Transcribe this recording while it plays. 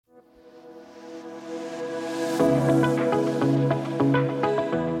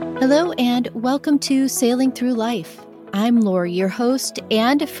Hello and welcome to Sailing Through Life. I'm Lori, your host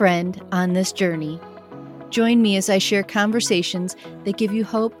and friend on this journey. Join me as I share conversations that give you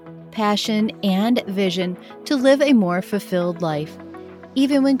hope, passion, and vision to live a more fulfilled life,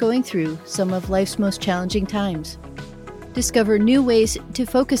 even when going through some of life's most challenging times. Discover new ways to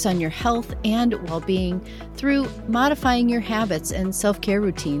focus on your health and well-being through modifying your habits and self-care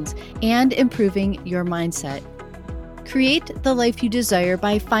routines and improving your mindset. Create the life you desire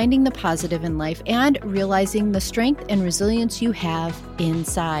by finding the positive in life and realizing the strength and resilience you have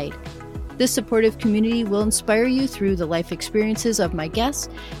inside. This supportive community will inspire you through the life experiences of my guests,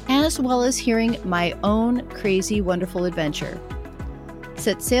 as well as hearing my own crazy, wonderful adventure.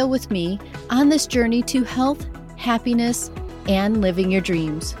 Set sail with me on this journey to health, happiness, and living your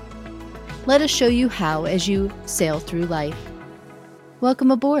dreams. Let us show you how as you sail through life. Welcome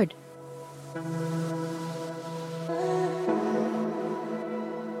aboard.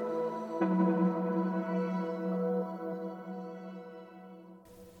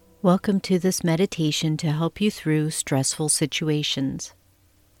 Welcome to this meditation to help you through stressful situations.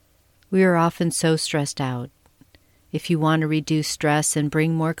 We are often so stressed out. If you want to reduce stress and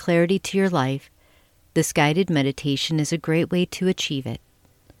bring more clarity to your life, this guided meditation is a great way to achieve it.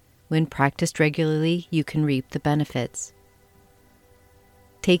 When practiced regularly, you can reap the benefits.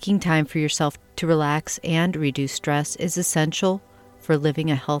 Taking time for yourself to relax and reduce stress is essential for living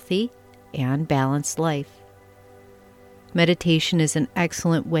a healthy and balanced life. Meditation is an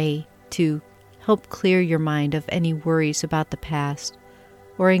excellent way to help clear your mind of any worries about the past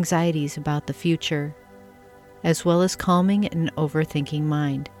or anxieties about the future, as well as calming an overthinking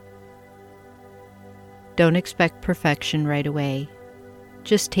mind. Don't expect perfection right away.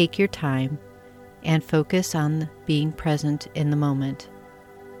 Just take your time and focus on being present in the moment.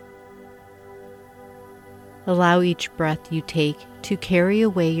 Allow each breath you take to carry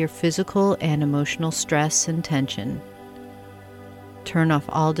away your physical and emotional stress and tension. Turn off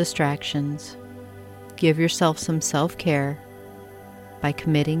all distractions. Give yourself some self-care by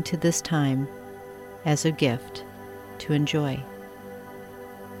committing to this time as a gift to enjoy.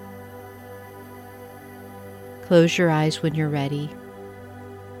 Close your eyes when you're ready.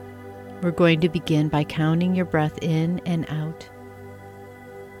 We're going to begin by counting your breath in and out.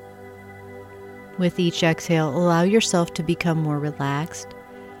 With each exhale, allow yourself to become more relaxed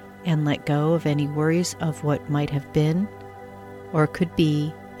and let go of any worries of what might have been or could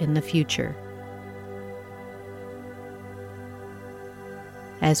be in the future.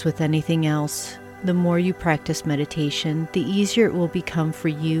 As with anything else, the more you practice meditation, the easier it will become for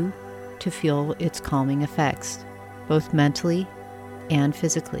you to feel its calming effects, both mentally and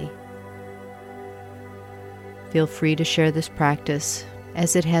physically. Feel free to share this practice,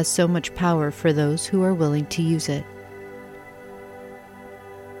 as it has so much power for those who are willing to use it.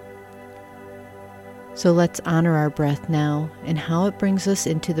 So let's honor our breath now and how it brings us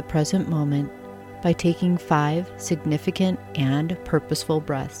into the present moment by taking 5 significant and purposeful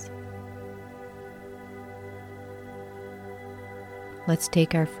breaths. Let's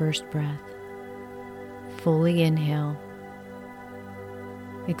take our first breath. Fully inhale,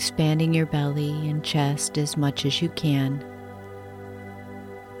 expanding your belly and chest as much as you can,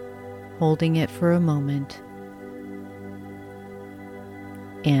 holding it for a moment,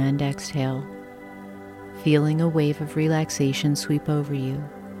 and exhale, feeling a wave of relaxation sweep over you.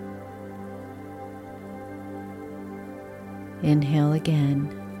 Inhale again,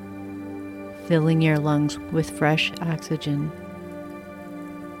 filling your lungs with fresh oxygen.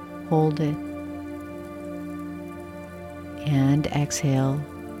 Hold it. And exhale,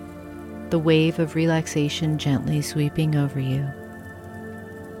 the wave of relaxation gently sweeping over you.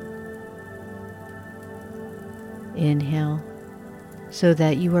 Inhale, so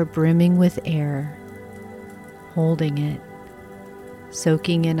that you are brimming with air, holding it,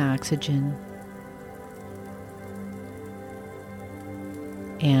 soaking in oxygen.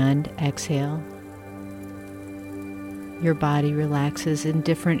 And exhale. Your body relaxes in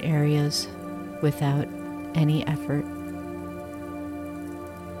different areas without any effort.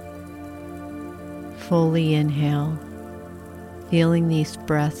 Fully inhale, feeling these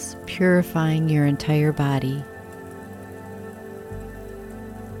breaths purifying your entire body.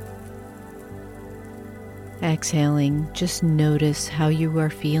 Exhaling, just notice how you are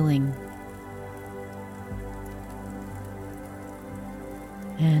feeling.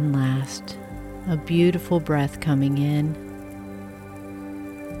 And last, a beautiful breath coming in.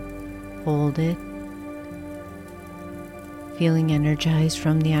 Hold it, feeling energized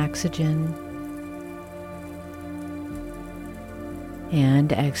from the oxygen.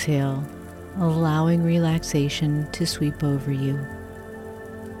 And exhale, allowing relaxation to sweep over you.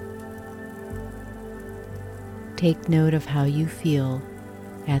 take note of how you feel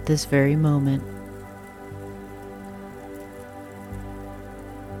at this very moment.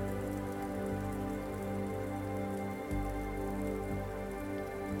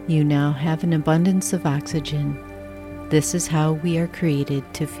 You now have an abundance of oxygen. This is how we are created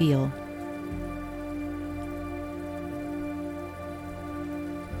to feel.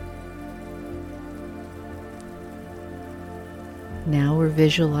 Now we're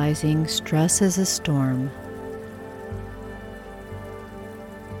visualizing stress as a storm.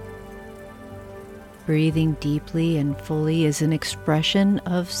 Breathing deeply and fully is an expression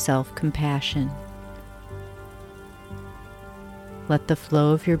of self-compassion. Let the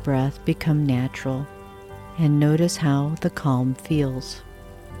flow of your breath become natural and notice how the calm feels.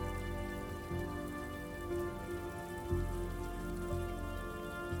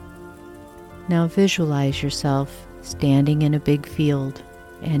 Now visualize yourself standing in a big field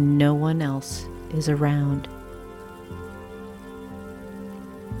and no one else is around.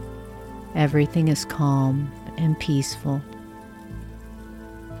 Everything is calm and peaceful.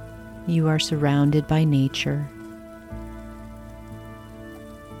 You are surrounded by nature.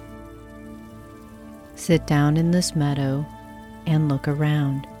 Sit down in this meadow and look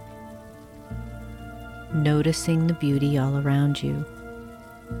around, noticing the beauty all around you.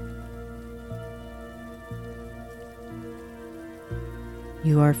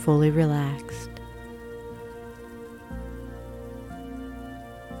 You are fully relaxed.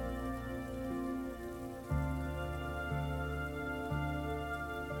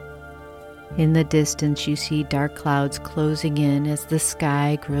 In the distance, you see dark clouds closing in as the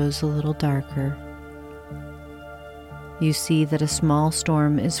sky grows a little darker. You see that a small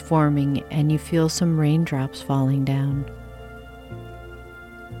storm is forming and you feel some raindrops falling down.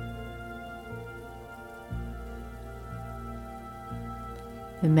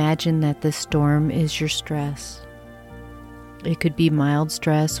 Imagine that this storm is your stress. It could be mild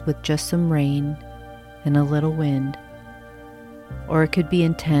stress with just some rain and a little wind, or it could be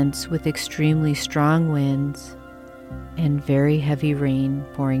intense with extremely strong winds and very heavy rain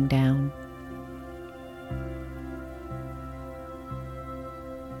pouring down.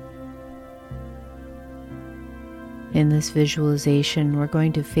 In this visualization, we're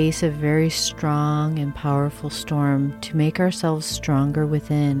going to face a very strong and powerful storm to make ourselves stronger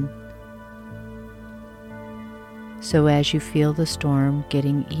within. So as you feel the storm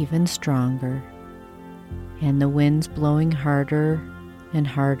getting even stronger and the winds blowing harder and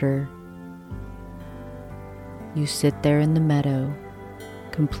harder, you sit there in the meadow,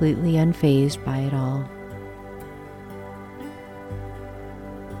 completely unfazed by it all.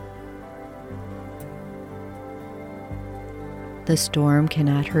 The storm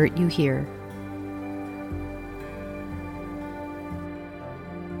cannot hurt you here.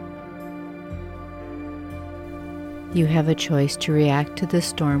 You have a choice to react to the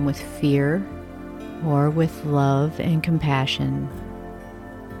storm with fear or with love and compassion,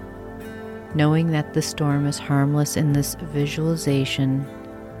 knowing that the storm is harmless in this visualization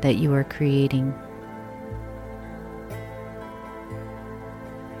that you are creating.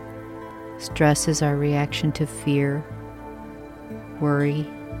 Stress is our reaction to fear, worry,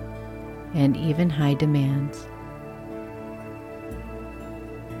 and even high demands.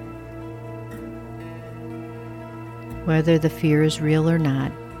 Whether the fear is real or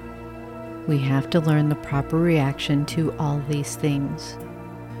not, we have to learn the proper reaction to all these things.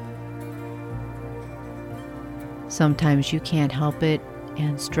 Sometimes you can't help it,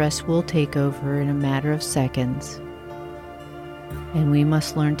 and stress will take over in a matter of seconds, and we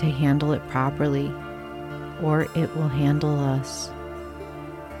must learn to handle it properly, or it will handle us.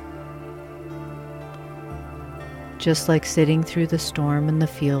 Just like sitting through the storm in the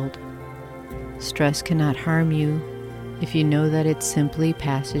field, stress cannot harm you if you know that it simply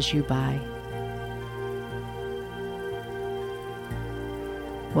passes you by.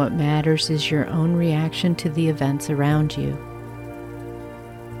 What matters is your own reaction to the events around you.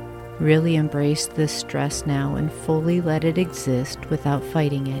 Really embrace this stress now and fully let it exist without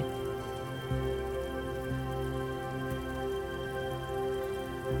fighting it.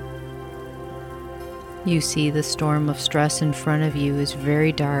 You see the storm of stress in front of you is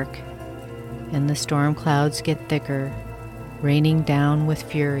very dark, and the storm clouds get thicker, raining down with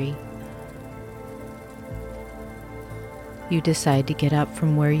fury. You decide to get up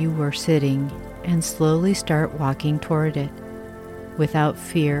from where you were sitting and slowly start walking toward it, without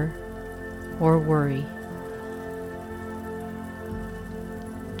fear or worry.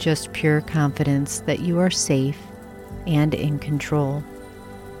 Just pure confidence that you are safe and in control.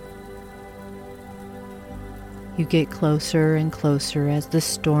 You get closer and closer as the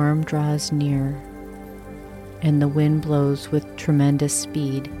storm draws near. and the wind blows with tremendous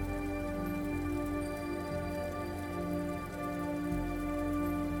speed.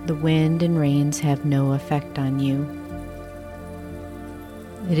 The wind and rains have no effect on you.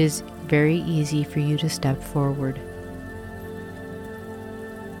 It is very easy for you to step forward.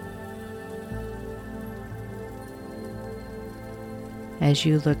 As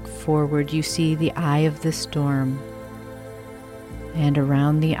you look forward, you see the eye of the storm, and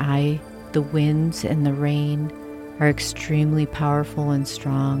around the eye, the winds and the rain are extremely powerful and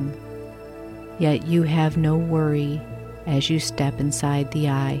strong, yet you have no worry as you step inside the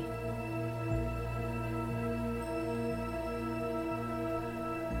eye.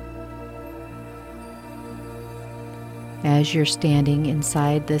 As you're standing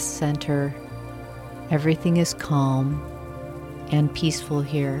inside this center, everything is calm and peaceful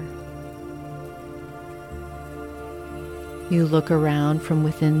here. You look around from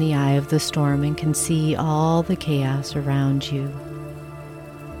within the eye of the storm and can see all the chaos around you.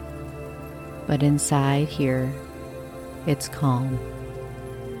 But inside here, it's calm.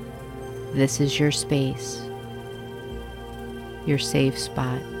 This is your space, your safe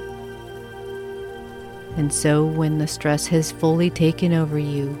spot. And so when the stress has fully taken over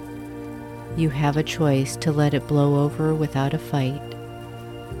you, you have a choice to let it blow over without a fight,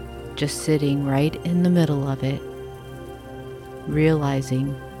 just sitting right in the middle of it,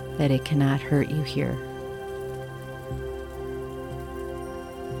 realizing that it cannot hurt you here.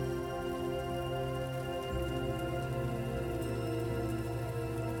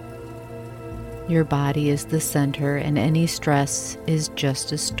 Your body is the center, and any stress is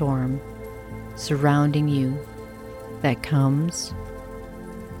just a storm surrounding you that comes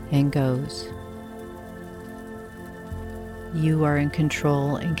and goes. You are in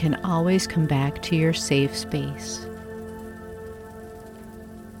control and can always come back to your safe space.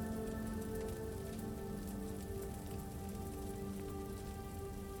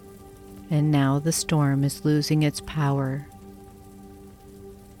 And now the storm is losing its power,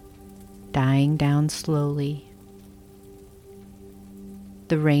 dying down slowly.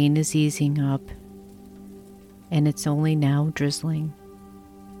 The rain is easing up, and it's only now drizzling.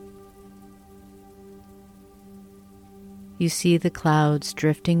 You see the clouds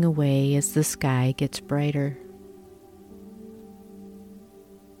drifting away as the sky gets brighter.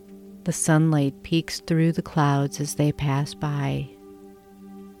 The sunlight peeks through the clouds as they pass by,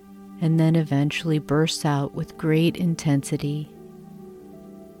 and then eventually bursts out with great intensity,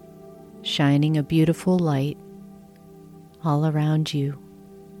 shining a beautiful light all around you.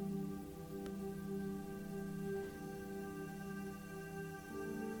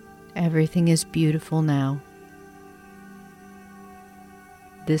 Everything is beautiful now.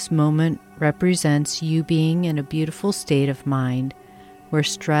 This moment represents you being in a beautiful state of mind where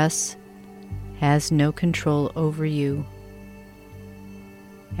stress has no control over you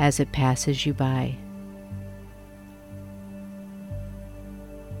as it passes you by.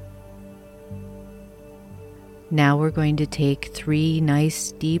 Now we're going to take 3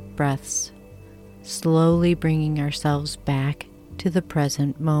 nice deep breaths, slowly bringing ourselves back to the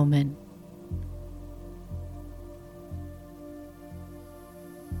present moment.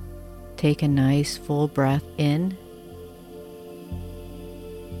 Take a nice full breath in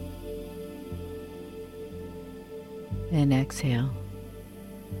and exhale.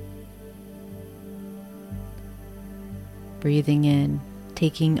 Breathing in,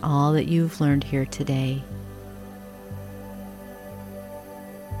 taking all that you've learned here today.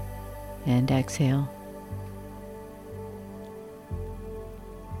 And exhale.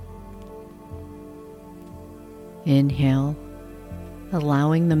 Inhale,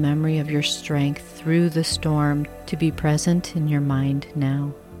 allowing the memory of your strength through the storm to be present in your mind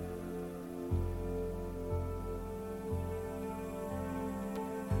now.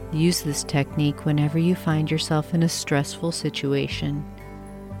 Use this technique whenever you find yourself in a stressful situation,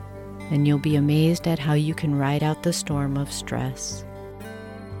 and you'll be amazed at how you can ride out the storm of stress.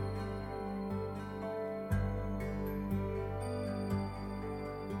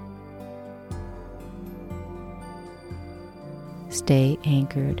 Stay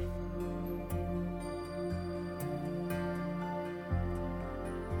anchored.